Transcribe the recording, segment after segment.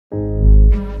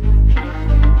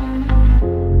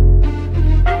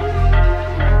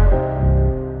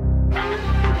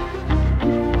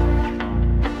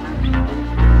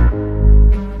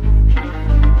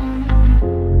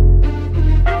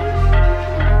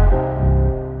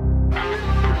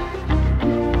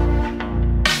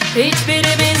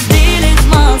Hiçbirimiz değiliz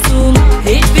masum,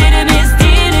 hiçbirimiz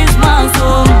değiliz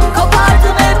masum.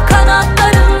 Kopardım hep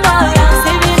kanatlarından,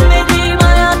 sevinmedim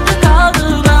hayatta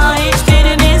kaldığıma.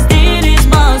 Hiçbirimiz değiliz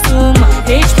masum,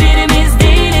 hiçbirimiz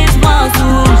değiliz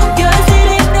masum.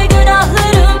 Gözlerimde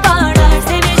günahlarım parlar,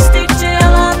 seviştikçe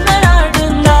yalanlar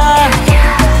ardında.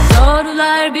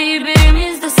 Doğrular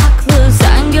birbirimizde saklı,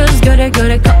 sen göz göre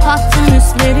göre kapattın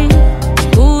üstlerin.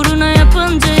 Uğruna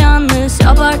yapınca yanlış,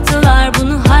 abarttılar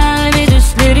bunu hayal ve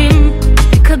düşlerin.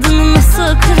 Bir kadını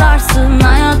nasıl kırarsın,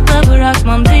 hayatta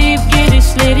bırakmam deyip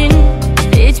gelişlerin.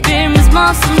 Hiçbirimiz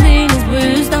masum değiliz, bu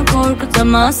yüzden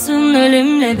korkutamazsın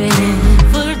ölümle beni.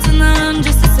 Fırtına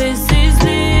öncesi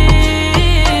sessizlik,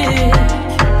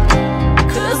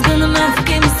 kızgınım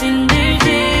öfkemi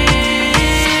sindirdi.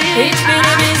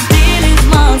 Hiçbirimiz değiliz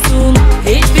masum,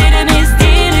 hiçbirimiz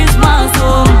değiliz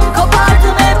masum.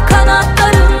 Kopardım hep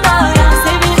kanatlarından,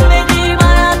 sevinmedim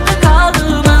hayatta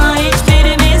kaldığıma.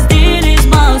 Hiçbirimiz değiliz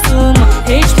masum,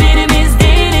 hiçbirimiz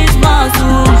değiliz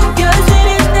masum.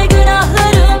 Gözlerimde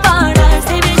günahlarım parlar,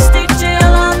 seviştikçe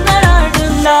yalanlar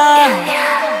ardında.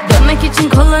 Dönmek için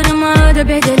kollarıma öde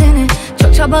bedelini.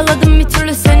 Çok çabaladım bir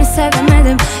türlü seni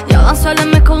sevemedim. Yalan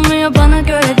söylemek olmuyor bana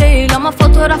göre değil, ama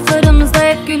fotoğraflarımızda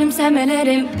hep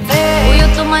gülümsemelerim.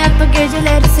 Uyuttum ayakta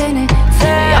geceleri seni,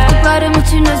 yaptıklarım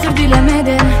için özür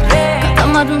dilemedim.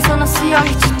 Katamadım sana siyah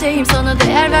içindeyim, sana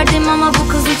değer verdim ama bu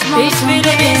kız hiç masum.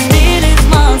 Hiçbirimiz değiliz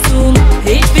masum,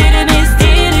 hiçbirimiz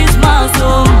değiliz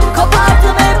masum.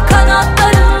 Kopardım hep